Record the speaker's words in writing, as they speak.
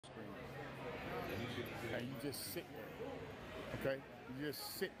just sit there, okay? You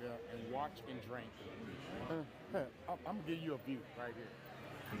just sit there and watch and drink. I'm gonna give you a view right here.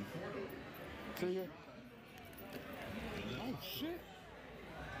 See here? Oh shit!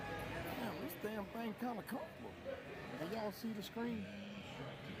 Damn, this damn thing kind of comfortable. And y'all see the screen?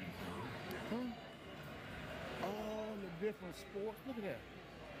 Huh? All the different sports. Look at that.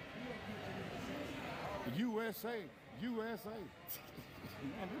 USA.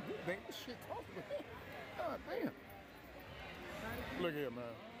 Man, this shit comfortable. God damn. Look here,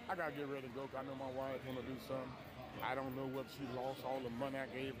 man. I gotta get ready to go. I know my wife wanna do something. I don't know whether she lost all the money I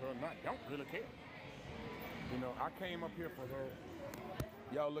gave her or not. Don't really care. You know, I came up here for her.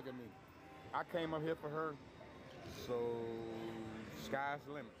 Y'all look at me. I came up here for her, so sky's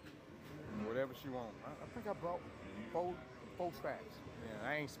the limit. Whatever she wants. I think I brought four stacks. Yeah,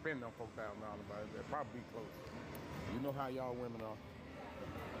 I ain't spending on $4,000, but it'll probably be close. You know how y'all women are.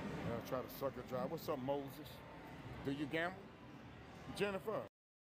 Try to suck it dry. What's up, Moses? Do you gamble? Jennifer,